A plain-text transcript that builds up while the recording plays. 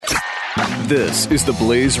This is the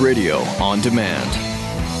Blaze Radio on demand.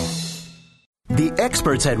 The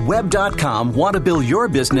experts at Web.com want to build your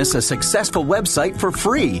business a successful website for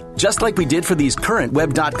free, just like we did for these current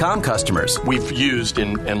Web.com customers. We've used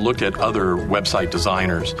and looked at other website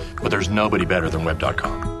designers, but there's nobody better than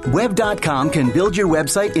Web.com. Web.com can build your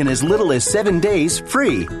website in as little as 7 days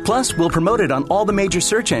free. Plus, we'll promote it on all the major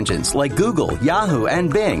search engines like Google, Yahoo,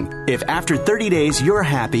 and Bing. If after 30 days you're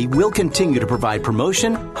happy, we'll continue to provide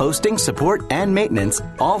promotion, hosting, support, and maintenance,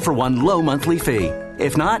 all for one low monthly fee.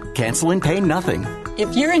 If not, cancel and pay nothing.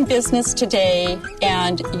 If you're in business today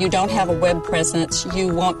and you don't have a web presence, you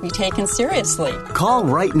won't be taken seriously. Call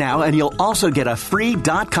right now and you'll also get a free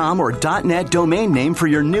 .com or .net domain name for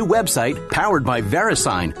your new website powered by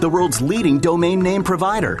VeriSign, the world's leading domain name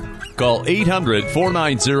provider. Call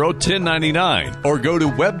 800-490-1099 or go to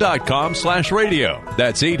web.com/radio.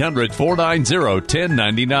 That's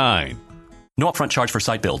 800-490-1099. No upfront charge for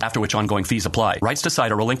site build, after which ongoing fees apply. Rights to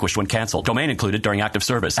site are relinquished when canceled. Domain included during active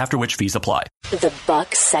service, after which fees apply. The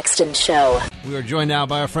Buck Sexton Show. We are joined now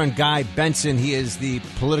by our friend Guy Benson. He is the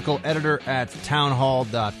political editor at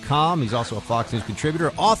townhall.com. He's also a Fox News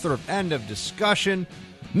contributor, author of End of Discussion.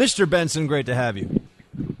 Mr. Benson, great to have you.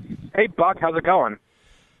 Hey, Buck, how's it going?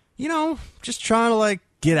 You know, just trying to,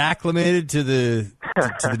 get acclimated to the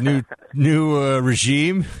new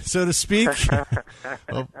regime, so to speak.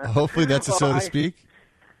 Hopefully that's so to speak.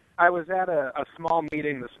 I was at a small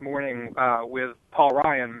meeting this morning with Paul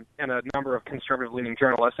Ryan and a number of conservative-leaning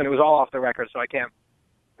journalists, and it was all off the record, so I can't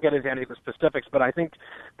get into any of the specifics, but I think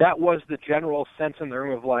that was the general sense in the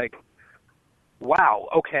room of wow,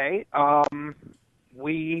 okay,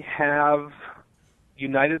 we have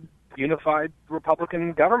unified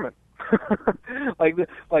Republican government.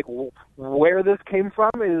 Where this came from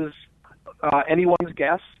is anyone's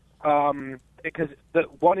guess. Because the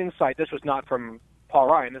one insight, this was not from Paul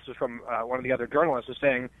Ryan, this was from one of the other journalists, is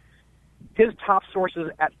saying his top sources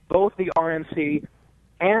at both the RNC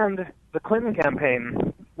and the Clinton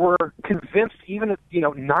campaign were convinced, even at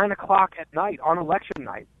 9 o'clock at night on election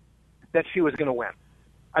night, that she was going to win.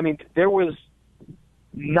 I mean, there was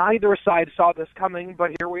neither side saw this coming, but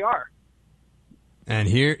here we are. And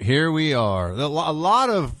here we are. A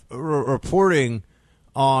lot of reporting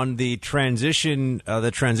on the transition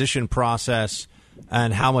process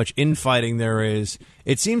and how much infighting there is.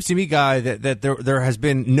 It seems to me, Guy, that there has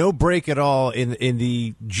been no break at all in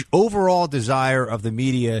the overall desire of the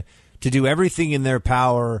media to do everything in their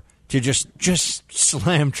power to just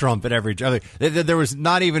slam Trump at every other. There was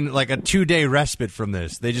not even a 2-day respite from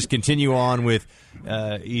this. They just continue on with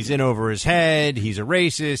he's in over his head, he's a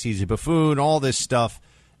racist, he's a buffoon, all this stuff.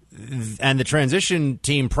 And the transition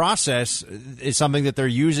team process is something that they're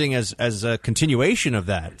using as a continuation of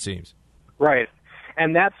that, it seems. Right.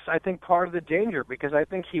 And that's, I think, part of the danger, because I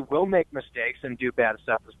think he will make mistakes and do bad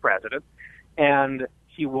stuff as president, and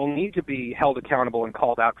he will need to be held accountable and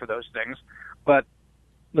called out for those things. But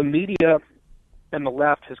the media and the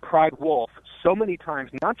left has cried wolf so many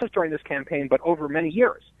times, not just during this campaign, but over many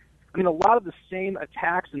years. I mean, a lot of the same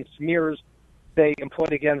attacks and smears they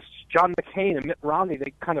employed against John McCain and Mitt Romney,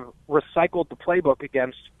 they kind of recycled the playbook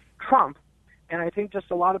against Trump. And I think just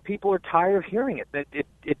a lot of people are tired of hearing it, that it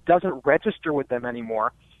doesn't register with them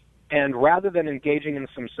anymore. And rather than engaging in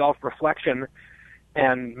some self-reflection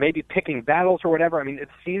and maybe picking battles or whatever, I mean, it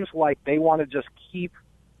seems like they want to just keep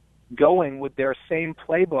going with their same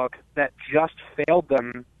playbook that just failed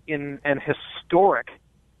them in an historic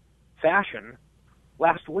fashion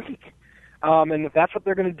last week. And if that's what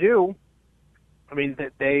they're going to do, I mean,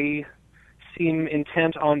 that they seem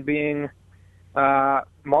intent on being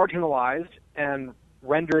marginalized and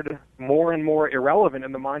rendered more and more irrelevant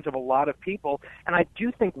in the minds of a lot of people. And I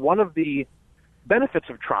do think one of the benefits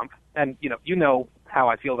of Trump, and you know how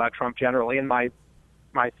I feel about Trump generally, and my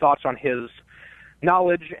thoughts on his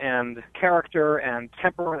knowledge and character and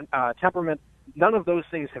temperament, none of those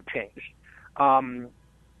things have changed.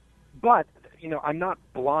 But I'm not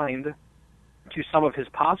blind to some of his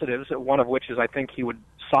positives, one of which is I think he would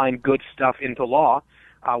sign good stuff into law,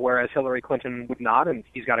 whereas Hillary Clinton would not, and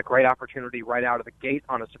he's got a great opportunity right out of the gate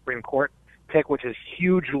on a Supreme Court pick, which is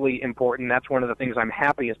hugely important. That's one of the things I'm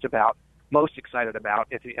happiest about, most excited about,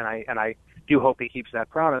 and I do hope he keeps that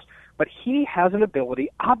promise. But he has an ability,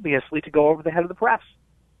 obviously, to go over the head of the press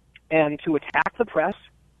and to attack the press.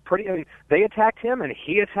 They attacked him, and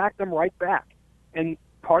he attacked them right back. And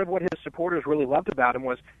part of what his supporters really loved about him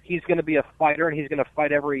was he's going to be a fighter, and he's going to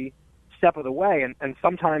fight every step of the way. And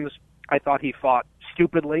sometimes I thought he fought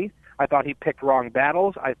stupidly. I thought he picked wrong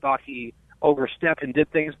battles. I thought he overstepped and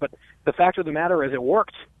did things. But the fact of the matter is it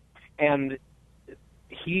worked. And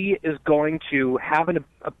he is going to have an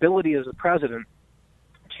ability as a president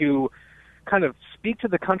to kind of speak to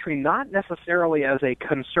the country not necessarily as a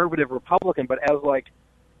conservative Republican, but as like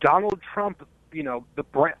Donald Trump,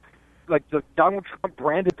 the Donald Trump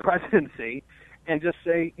branded presidency, and just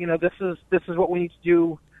say, this is what we need to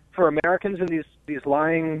do for Americans and these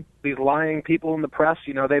lying people in the press.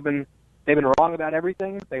 They've been wrong about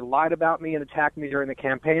everything. They lied about me and attacked me during the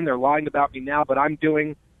campaign. They're lying about me now, but I'm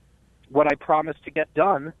doing what I promised to get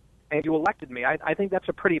done, and you elected me. I think that's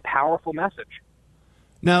a pretty powerful message.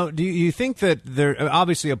 Now, do you think that there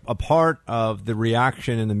obviously a part of the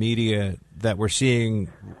reaction in the media that we're seeing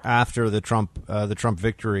after the Trump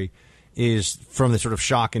victory is from the sort of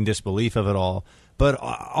shock and disbelief of it all? But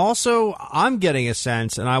also, I'm getting a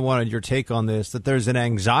sense, and I wanted your take on this, that there's an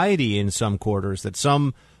anxiety in some quarters, that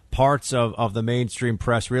some parts of the mainstream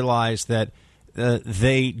press realize that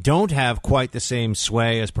they don't have quite the same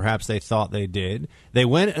sway as perhaps they thought they did. They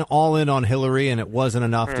went all in on Hillary, and it wasn't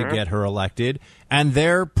enough to get her elected. And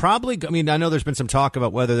they're probably, I know there's been some talk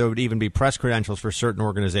about whether there would even be press credentials for certain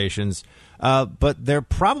organizations, but they're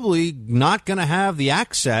probably not going to have the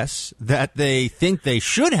access that they think they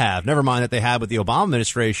should have, never mind that they had with the Obama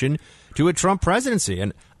administration, to a Trump presidency.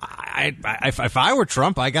 And if I were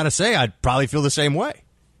Trump, I got to say, I'd probably feel the same way.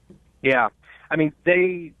 Yeah. I mean,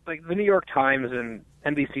 they, like the New York Times and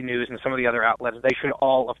NBC News and some of the other outlets, they should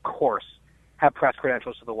all, of course, have press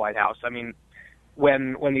credentials to the White House. I mean,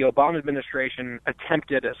 when the Obama administration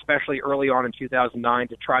attempted, especially early on in 2009,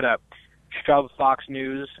 to try to shove Fox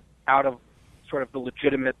News out of sort of the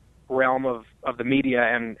legitimate realm of the media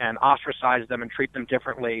and ostracize them and treat them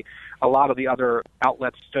differently, a lot of the other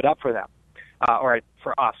outlets stood up for them, or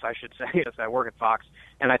for us, I should say, as I work at Fox.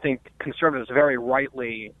 And I think conservatives very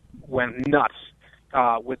rightly went nuts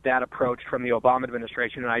with that approach from the Obama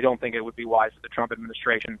administration, and I don't think it would be wise for the Trump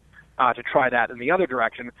administration to try that in the other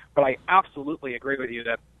direction. But I absolutely agree with you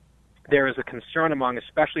that there is a concern among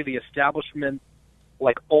especially the establishment,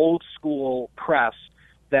 like old school press,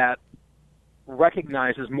 that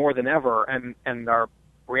recognizes more than ever and are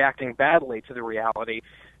reacting badly to the reality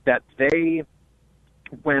that they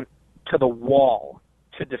went to the wall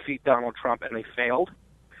to defeat Donald Trump and they failed.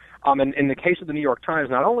 And in the case of the New York Times,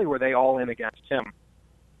 not only were they all in against him,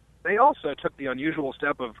 they also took the unusual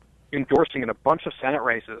step of endorsing in a bunch of Senate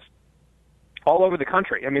races all over the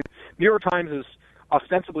country. I mean, New York Times is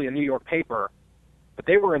ostensibly a New York paper, but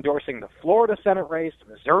they were endorsing the Florida Senate race,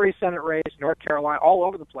 the Missouri Senate race, North Carolina, all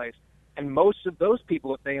over the place. And most of those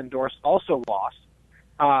people that they endorsed also lost.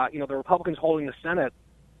 The Republicans holding the Senate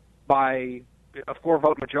by a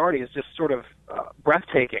 4-vote majority is just sort of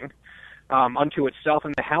breathtaking unto itself,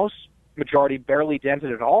 and the House majority barely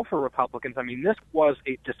dented at all for Republicans. I mean, this was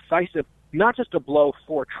a decisive, not just a blow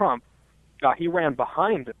for Trump. He ran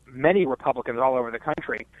behind many Republicans all over the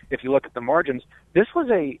country. If you look at the margins, this was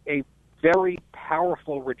a very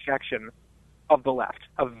powerful rejection of the left,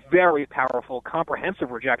 a very powerful,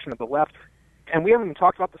 comprehensive rejection of the left. And we haven't even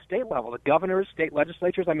talked about the state level. The governors, state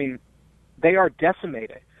legislatures, I mean, they are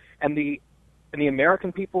decimated. And the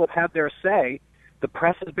American people have had their say. The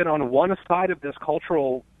press has been on one side of this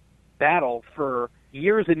cultural battle for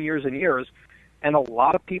years and years and years, and a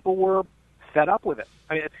lot of people were fed up with it.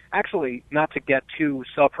 I mean, actually, not to get too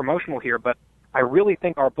self-promotional here, but I really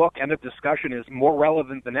think our book, End of Discussion, is more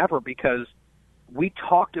relevant than ever because we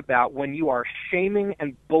talked about when you are shaming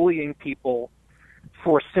and bullying people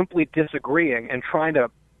for simply disagreeing and trying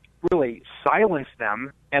to really silence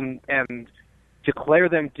them and declare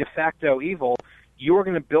them de facto evil, you're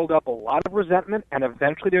going to build up a lot of resentment, and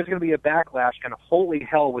eventually there's going to be a backlash, and holy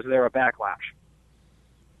hell was there a backlash.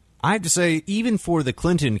 I have to say, even for the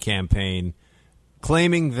Clinton campaign,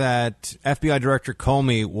 claiming that FBI Director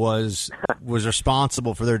Comey was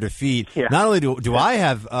responsible for their defeat, not only do I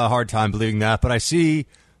have a hard time believing that, but I see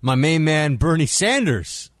my main man Bernie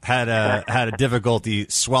Sanders had a difficulty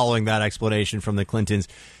swallowing that explanation from the Clintons.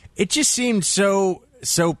 It just seemed so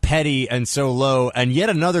petty and so low, and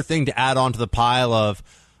yet another thing to add on to the pile of,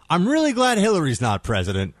 I'm really glad Hillary's not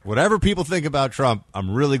president. Whatever people think about Trump,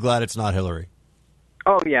 I'm really glad it's not Hillary.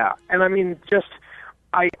 Oh, yeah. And I mean,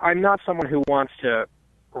 I'm not someone who wants to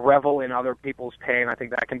revel in other people's pain. I think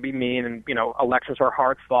that can be mean, and, elections are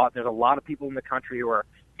hard fought. There's a lot of people in the country who are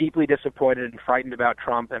deeply disappointed and frightened about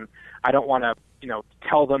Trump, and I don't want to,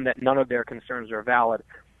 tell them that none of their concerns are valid.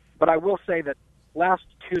 But I will say that last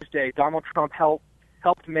Tuesday, Donald Trump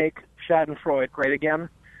helped make Schadenfreude great again,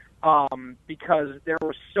 because there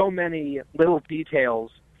were so many little details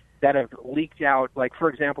that have leaked out. Like, for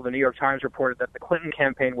example, the New York Times reported that the Clinton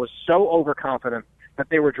campaign was so overconfident that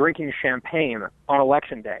they were drinking champagne on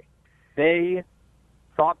Election Day. They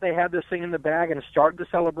thought they had this thing in the bag and started the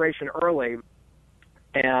celebration early,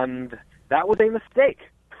 and that was a mistake.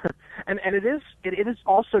 and it is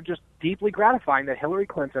also just deeply gratifying that Hillary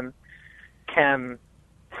Clinton can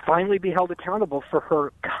finally be held accountable for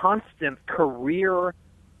her constant career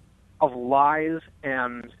of lies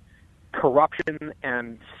and corruption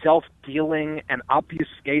and self-dealing and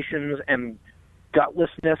obfuscations and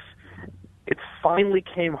gutlessness. It finally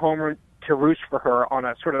came home to roost for her on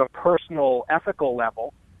a sort of a personal, ethical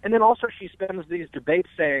level. And then also she spends these debates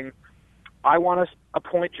saying, I want to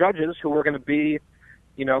appoint judges who are going to be,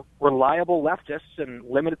 reliable leftists and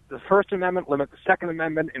limit the First Amendment, limit the Second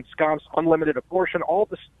Amendment, ensconce unlimited abortion, all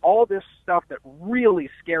this stuff that really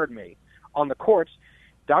scared me on the courts.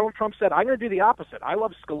 Donald Trump said, I'm going to do the opposite. I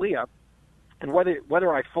love Scalia. And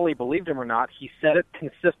whether I fully believed him or not, he said it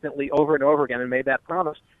consistently over and over again and made that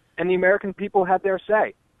promise. And the American people had their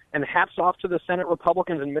say. And hats off to the Senate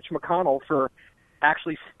Republicans and Mitch McConnell for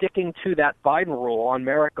actually sticking to that Biden rule on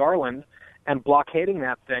Merrick Garland and blockading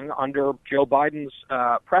that thing under Joe Biden's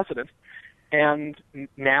precedent. And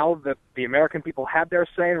now that the American people had their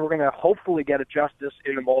say, and we're going to hopefully get a justice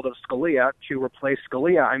in the mold of Scalia to replace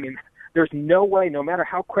Scalia. I mean, there's no way, no matter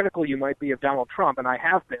how critical you might be of Donald Trump, and I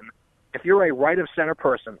have been, if you're a right-of-center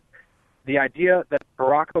person, the idea that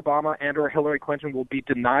Barack Obama and or Hillary Clinton will be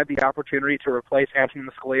denied the opportunity to replace Antonin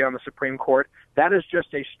Scalia on the Supreme Court, that is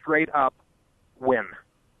just a straight-up win.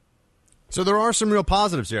 So there are some real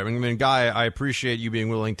positives here. I mean, Guy, I appreciate you being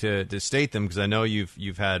willing to state them because I know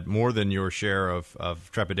you've had more than your share of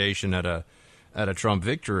trepidation at a Trump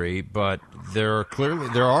victory, but there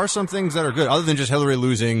are some things that are good, other than just Hillary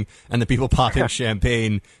losing and the people popping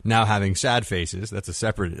champagne now having sad faces. That's a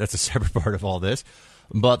separate part of all this.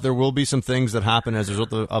 But there will be some things that happen as a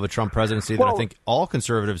result of a Trump presidency that I think all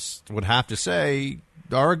conservatives would have to say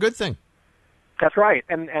are a good thing. That's right.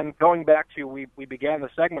 And going back to, we began the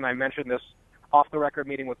segment, I mentioned this off-the-record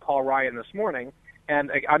meeting with Paul Ryan this morning,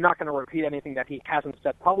 and I'm not going to repeat anything that he hasn't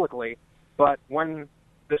said publicly, but when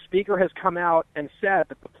the speaker has come out and said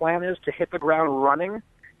that the plan is to hit the ground running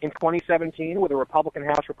in 2017 with a Republican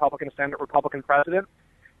House, Republican Senate, Republican president,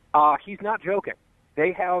 he's not joking.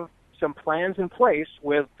 They have some plans in place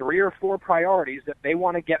with 3 or 4 priorities that they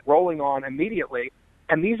want to get rolling on immediately,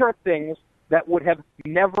 and these are things that would have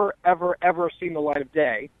never, ever, ever seen the light of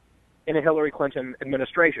day in a Hillary Clinton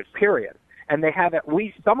administration, period. And they have, at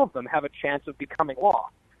least some of them have a chance of becoming law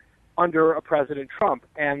under a President Trump.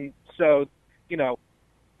 And so,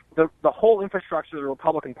 the whole infrastructure of the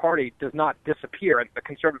Republican Party does not disappear, and the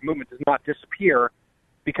conservative movement does not disappear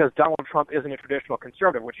because Donald Trump isn't a traditional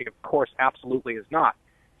conservative, which he, of course, absolutely is not.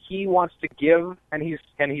 He wants to give, and he's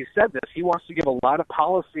said this, he wants to give a lot of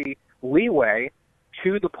policy leeway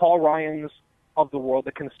to the Paul Ryans of the world,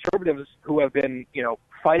 the conservatives who have been,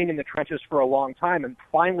 fighting in the trenches for a long time and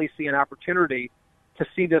finally see an opportunity to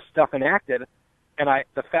see this stuff enacted. And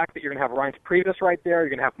the fact that you're going to have Reince Priebus right there, you're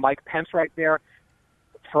going to have Mike Pence right there,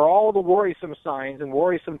 for all the worrisome signs and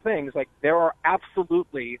worrisome things, like there are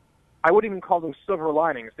absolutely, I wouldn't even call them silver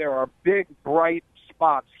linings. There are big, bright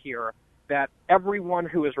spots here that everyone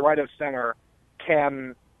who is right of center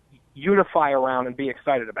can unify around and be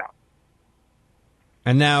excited about.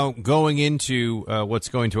 And now going into what's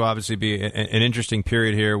going to obviously be an interesting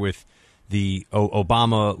period here with the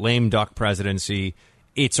Obama lame duck presidency,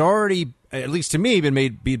 it's already, at least to me,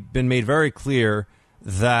 been made very clear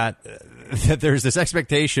that there's this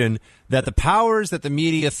expectation that the powers that the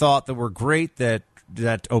media thought that were great that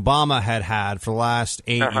Obama had for the last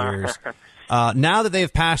 8 years, now that they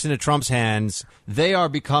have passed into Trump's hands, they are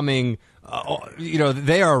becoming.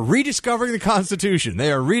 They are rediscovering the Constitution.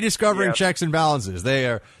 They are rediscovering checks and balances. They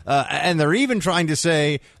are, and they're even trying to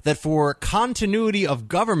say that for continuity of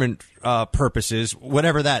government purposes,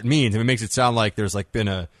 whatever that means. It makes it sound like there's been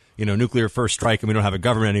a nuclear first strike and we don't have a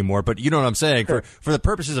government anymore. But you know what I'm saying. For the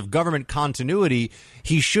purposes of government continuity,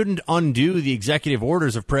 he shouldn't undo the executive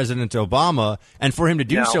orders of President Obama, and for him to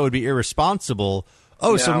do so would be irresponsible.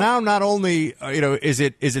 Oh, so now not only is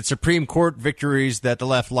it Supreme Court victories that the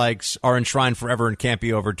left likes are enshrined forever and can't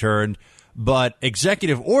be overturned, but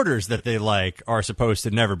executive orders that they like are supposed to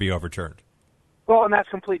never be overturned. Well, and that's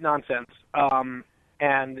complete nonsense, and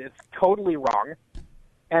it's totally wrong.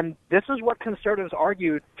 And this is what conservatives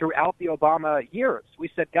argued throughout the Obama years. We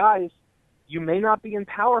said, guys, you may not be in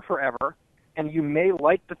power forever, and you may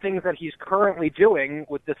like the things that he's currently doing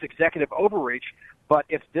with this executive overreach, but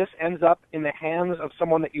if this ends up in the hands of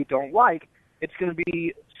someone that you don't like, it's going to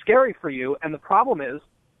be scary for you. And the problem is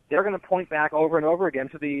they're going to point back over and over again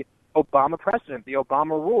to the Obama precedent, the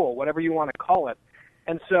Obama rule, whatever you want to call it.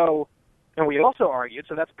 And so, and we also argued,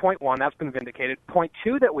 so that's point one, that's been vindicated. Point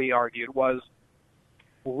two that we argued was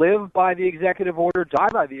live by the executive order, die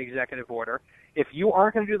by the executive order. If you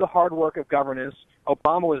aren't going to do the hard work of governance,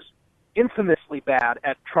 Obama was infamously bad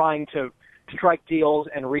at trying to strike deals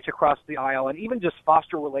and reach across the aisle and even just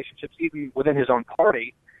foster relationships even within his own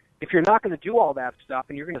party. If you're not going to do all that stuff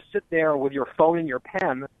and you're going to sit there with your phone and your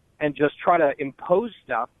pen and just try to impose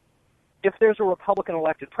stuff, if there's a Republican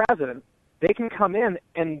elected president, they can come in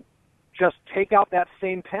and just take out that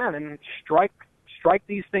same pen and strike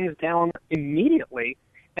these things down immediately.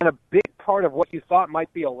 And a big part of what you thought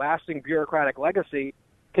might be a lasting bureaucratic legacy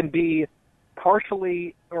can be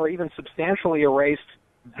partially or even substantially erased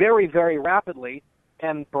very, very rapidly.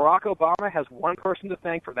 And Barack Obama has one person to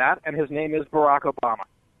thank for that, and his name is Barack Obama.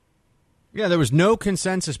 Yeah, there was no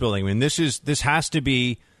consensus building. I mean, this has to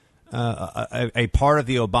be a part of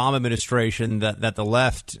the Obama administration that the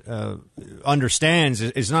left understands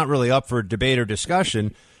is not really up for debate or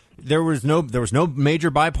discussion. There was no major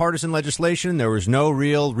bipartisan legislation. There was no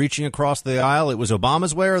real reaching across the aisle. It was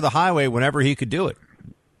Obama's way or the highway whenever he could do it.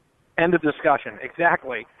 End of discussion.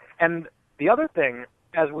 Exactly. And the other thing,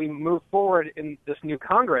 as we move forward in this new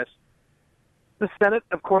Congress, the Senate,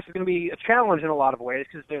 of course, is going to be a challenge in a lot of ways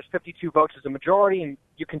because there's 52 votes as a majority, and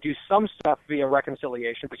you can do some stuff via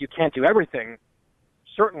reconciliation, but you can't do everything,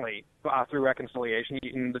 certainly, through reconciliation.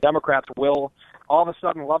 And the Democrats will all of a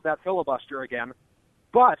sudden love that filibuster again.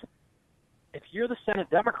 But if you're the Senate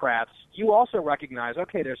Democrats, you also recognize,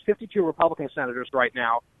 okay, there's 52 Republican senators right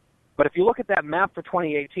now, but if you look at that map for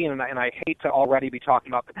 2018, and I hate to already be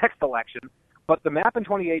talking about the next election, but the map in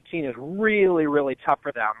 2018 is really, really tough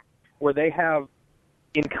for them, where they have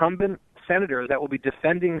incumbent senators that will be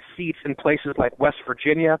defending seats in places like West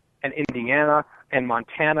Virginia and Indiana and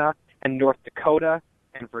Montana and North Dakota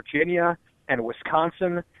and Virginia and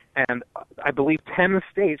Wisconsin and I believe 10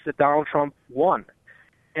 states that Donald Trump won.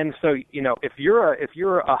 And so, if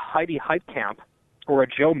you're a Heidi Heitkamp or a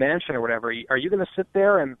Joe Manchin or whatever, are you going to sit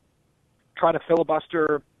there and try to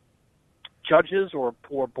filibuster judges or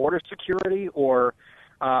border security or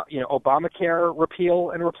Obamacare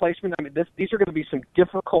repeal and replacement? I mean, these are going to be some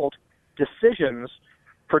difficult decisions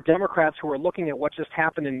for Democrats who are looking at what just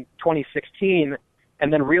happened in 2016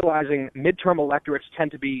 and then realizing midterm electorates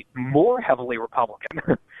tend to be more heavily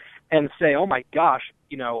Republican and say, oh my gosh,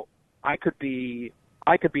 I could be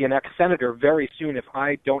an ex-senator very soon if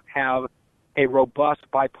I don't have a robust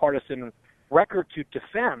bipartisan record to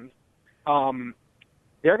defend.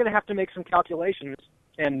 They're going to have to make some calculations,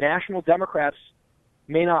 and national Democrats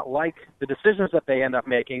may not like the decisions that they end up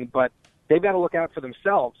making, but they've got to look out for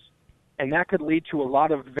themselves, and that could lead to a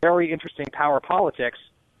lot of very interesting power politics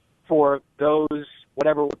for those,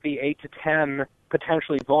 whatever would be 8 to 10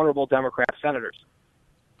 potentially vulnerable Democrat senators.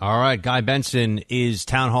 All right. Guy Benson is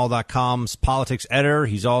townhall.com's politics editor.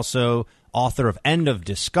 He's also author of End of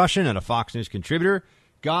Discussion and a Fox News contributor.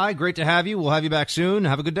 Guy, great to have you. We'll have you back soon.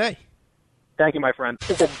 Have a good day. Thank you, my friend.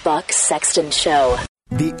 The Buck Sexton Show.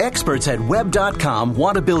 The experts at Web.com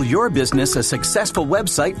want to build your business a successful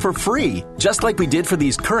website for free, just like we did for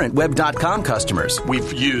these current Web.com customers.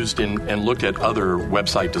 We've used and looked at other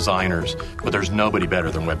website designers, but there's nobody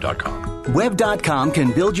better than Web.com. Web.com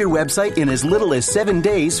can build your website in as little as 7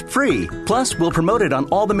 days free. Plus, we'll promote it on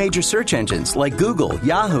all the major search engines like Google,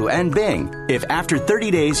 Yahoo, and Bing. If after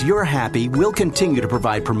 30 days you're happy, we'll continue to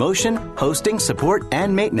provide promotion, hosting, support,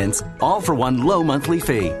 and maintenance, all for one low monthly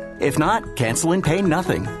fee. If not, cancel and pay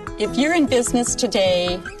nothing. If you're in business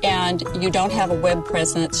today and you don't have a web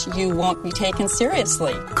presence, you won't be taken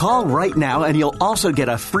seriously. Call right now and you'll also get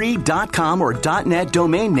a free .com or .net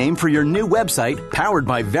domain name for your new website powered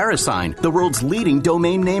by VeriSign, the world's leading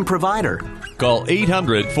domain name provider. Call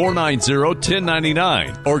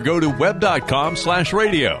 800-490-1099 or go to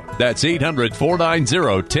web.com/radio. That's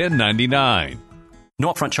 800-490-1099.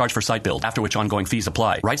 No upfront charge for site build, after which ongoing fees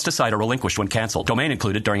apply. Rights to site are relinquished when canceled. Domain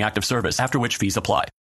included during active service, after which fees apply.